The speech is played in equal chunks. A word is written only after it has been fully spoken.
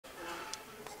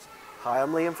Hi,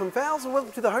 I'm Liam from Fowles and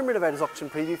welcome to the Home Renovators auction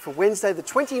preview for Wednesday the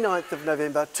 29th of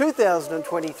November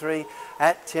 2023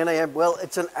 at 10 a.m. Well,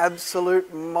 it's an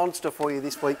absolute monster for you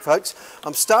this week, folks.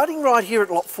 I'm starting right here at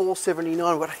lot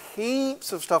 479. We've got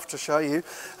heaps of stuff to show you.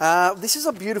 This is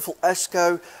a beautiful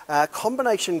ASCO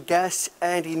combination gas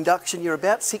and induction. You're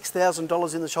about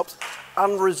 $6,000 in the shops,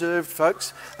 unreserved,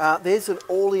 folks. There's an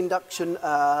all-induction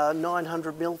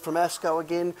 900mm from ASCO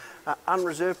again,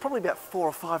 unreserved, probably about $4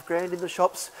 or $5 grand in the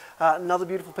shops. Another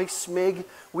beautiful piece, Smeg,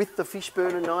 with the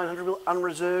Fishburner 900mm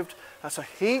unreserved. So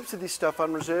heaps of this stuff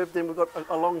unreserved. Then we've got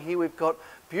along here, we've got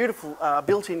beautiful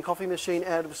built-in coffee machine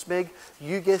out of Smeg.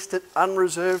 You guessed it,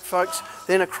 unreserved, folks.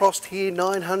 Then across here,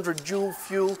 900 dual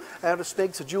fuel out of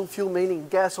Smeg. So dual fuel meaning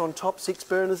gas on top, 6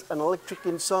 burners, and electric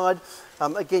inside.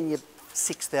 Again, you're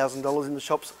 $6,000 in the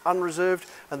shops, unreserved.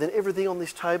 And then everything on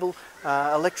this table,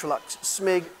 Electrolux,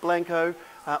 Smeg, Blanco,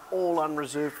 all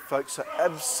unreserved, folks. So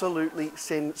absolutely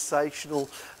sensational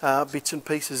bits and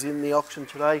pieces in the auction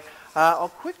today. I'll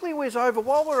quickly whiz over.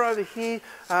 While we're over here,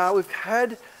 we've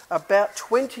had about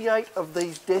 28 of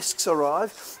these desks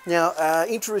arrive. Now,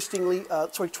 interestingly,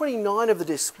 29 of the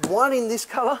desks, one in this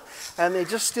colour, and they're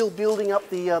just still building up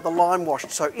the lime wash.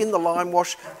 So in the lime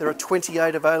wash, there are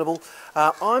 28 available.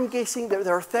 I'm guessing that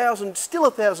there are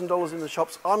still $1,000 in the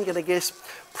shops. I'm going to guess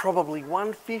probably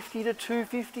 150 to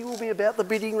 250 will be about the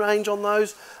bidding range on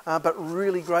those, but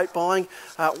really great buying.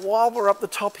 While we're up the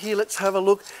top here, let's have a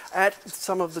look at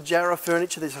some of the Jarrah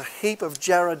furniture. There's a heap of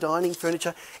Jarrah dining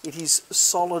furniture. It is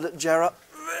solid Jarrah,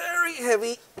 very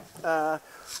heavy,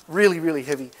 really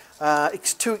heavy.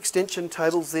 2 extension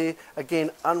tables there,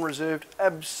 again unreserved,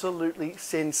 absolutely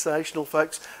sensational,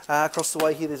 folks. Across the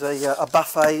way here there's a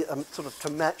buffet sort of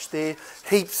to match there.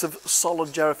 Heaps of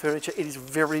solid Jarrah furniture. It is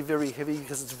very heavy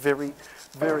because it's very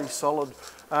solid.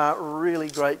 Really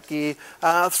great gear.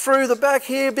 Through the back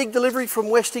here, big delivery from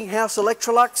Westinghouse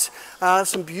Electrolux.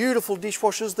 Some beautiful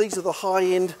dishwashers. These are the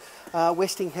high-end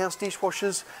Westinghouse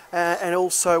dishwashers, and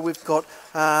also we've got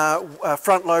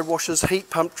front load washers, heat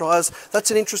pump dryers.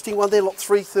 That's an interesting one there, lot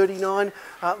 339.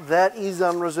 That is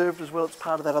unreserved as well. It's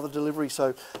part of that other delivery.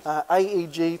 So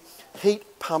AEG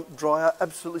heat pump dryer,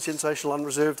 absolutely sensational,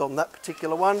 unreserved on that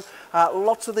particular one.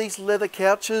 Lots of these leather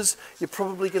couches. You're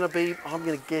probably going to be, I'm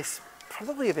going to guess,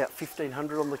 probably about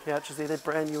 1,500 on the couches there. They're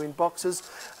brand new in boxes.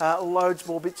 Loads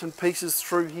more bits and pieces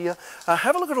through here.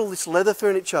 Have a look at all this leather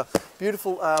furniture.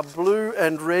 Beautiful blue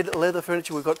and red leather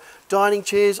furniture. We've got dining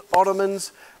chairs,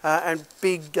 ottomans, and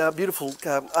big, beautiful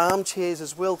armchairs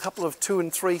as well. A couple of 2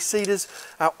 and 3 seaters,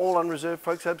 all unreserved,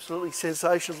 folks. Absolutely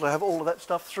sensational to have all of that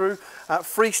stuff through.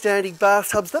 Freestanding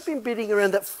bathtubs. They've been bidding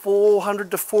around that 400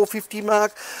 to 450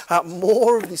 mark.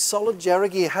 More of this solid Jarrah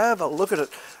gear. Have a look at it.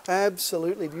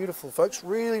 Absolutely beautiful, folks.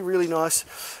 Really nice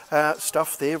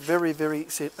stuff there. Very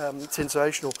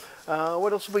sensational.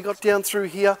 What else have we got down through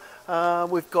here?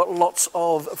 We've got lots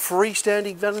of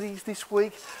freestanding vanities this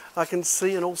week, I can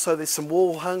see, and also there's some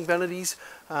wall hung vanities,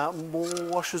 more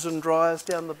washers and dryers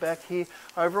down the back here.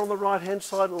 Over on the right hand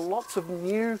side, lots of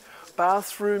new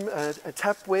bathroom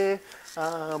tapware,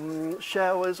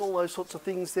 showers, all those sorts of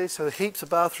things there. So heaps of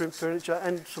bathroom furniture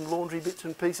and some laundry bits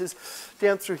and pieces.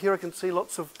 Down through here I can see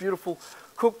lots of beautiful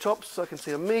cooktops. I can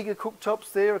see Omega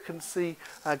cooktops there. I can see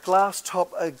glass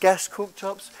top gas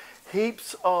cooktops.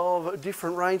 Heaps of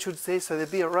different range hoods there, so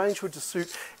there'll be a range hood to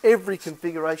suit every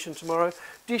configuration tomorrow.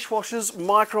 Dishwashers,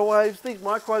 microwaves. These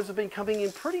microwaves have been coming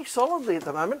in pretty solidly at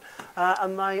the moment,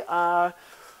 and they are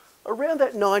around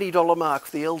that $90 mark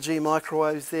for the LG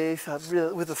microwaves there,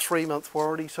 with a 3-month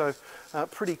warranty, so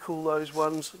pretty cool those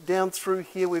ones. Down through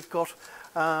here we've got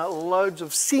loads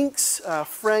of sinks,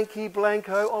 Frankie,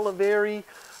 Blanco, Oliveri,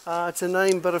 to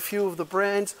name but a few of the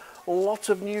brands. Lots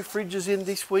of new fridges in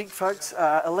this week, folks.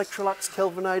 Electrolux,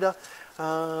 Kelvinator.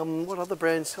 What other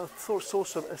brands? I saw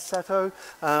some Sato.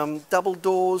 Double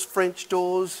doors, French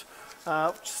doors,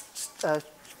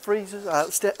 freezers,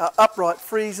 upright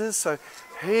freezers. So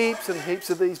heaps and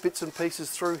heaps of these bits and pieces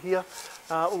through here.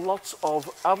 Lots of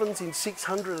ovens in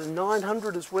 600 and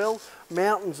 900 as well.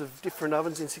 Mountains of different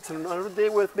ovens in 600 and 900.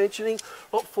 They're worth mentioning.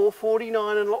 Lot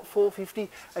 449 and lot 450.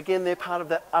 Again, they're part of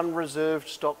that unreserved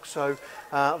stock, so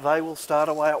they will start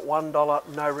away at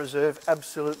 $1, no reserve.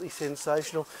 Absolutely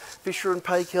sensational. Fisher and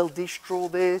Paykel dish drawer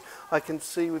there. I can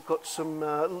see we've got some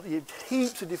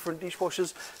heaps of different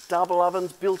dishwashers, double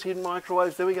ovens, built-in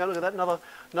microwaves. There we go. Look at that.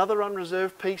 Another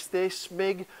unreserved piece there.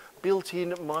 Smeg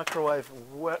built-in microwave.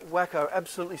 Wacko,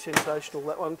 absolutely sensational,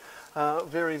 that one.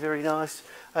 Very, very nice.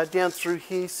 Down through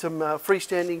here, some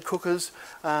freestanding cookers.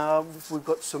 We've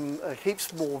got some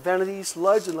heaps more vanities,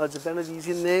 loads and loads of vanities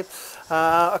in there.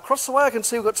 Across the way I can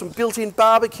see we've got some built-in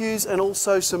barbecues and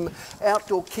also some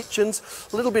outdoor kitchens.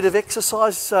 A little bit of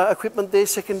exercise equipment there,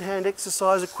 second-hand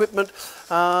exercise equipment.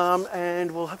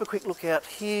 And we'll have a quick look out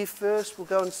here first. We'll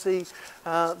go and see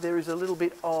there is a little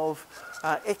bit of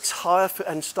ex-hire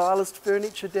and stylist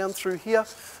furniture down through here.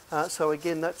 So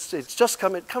again, it's just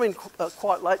come in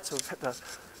quite late, so we've had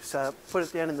to put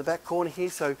it down in the back corner here.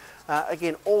 So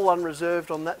again, all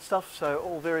unreserved on that stuff, so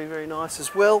all very, very nice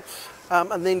as well.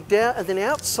 And then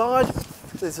outside,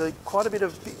 there's quite a bit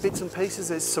of bits and pieces.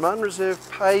 There's some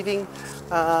unreserved paving.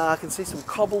 I can see some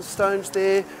cobblestones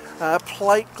there,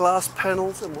 plate glass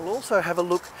panels, and we'll also have a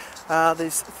look.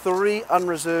 There's 3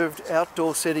 unreserved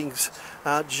outdoor settings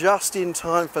just in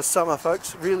time for summer,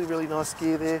 folks. Really, really nice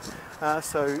gear there.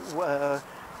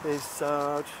 There's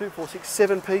 2, 4, 6,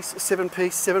 7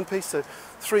 piece, so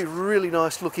 3 really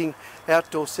nice looking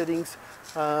outdoor settings.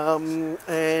 And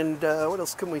what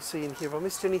else can we see in here? Have I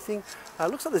missed anything?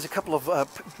 Looks like there's a couple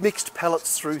of mixed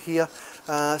pallets through here,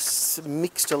 some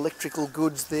mixed electrical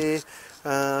goods there.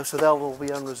 So they'll all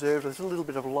be unreserved. There's a little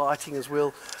bit of lighting as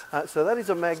well. So that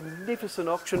is a magnificent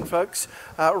auction, folks.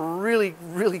 Really,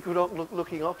 really good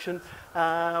looking auction.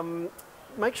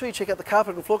 Make sure you check out the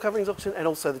carpet and floor coverings auction and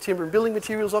also the timber and building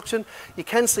materials auction. You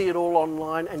can see it all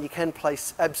online and you can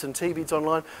place absentee bids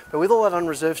online, but with all that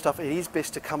unreserved stuff, it is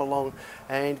best to come along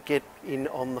and get in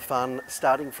on the fun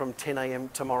starting from 10 AM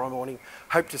tomorrow morning.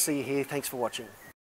 Hope to see you here. Thanks for watching.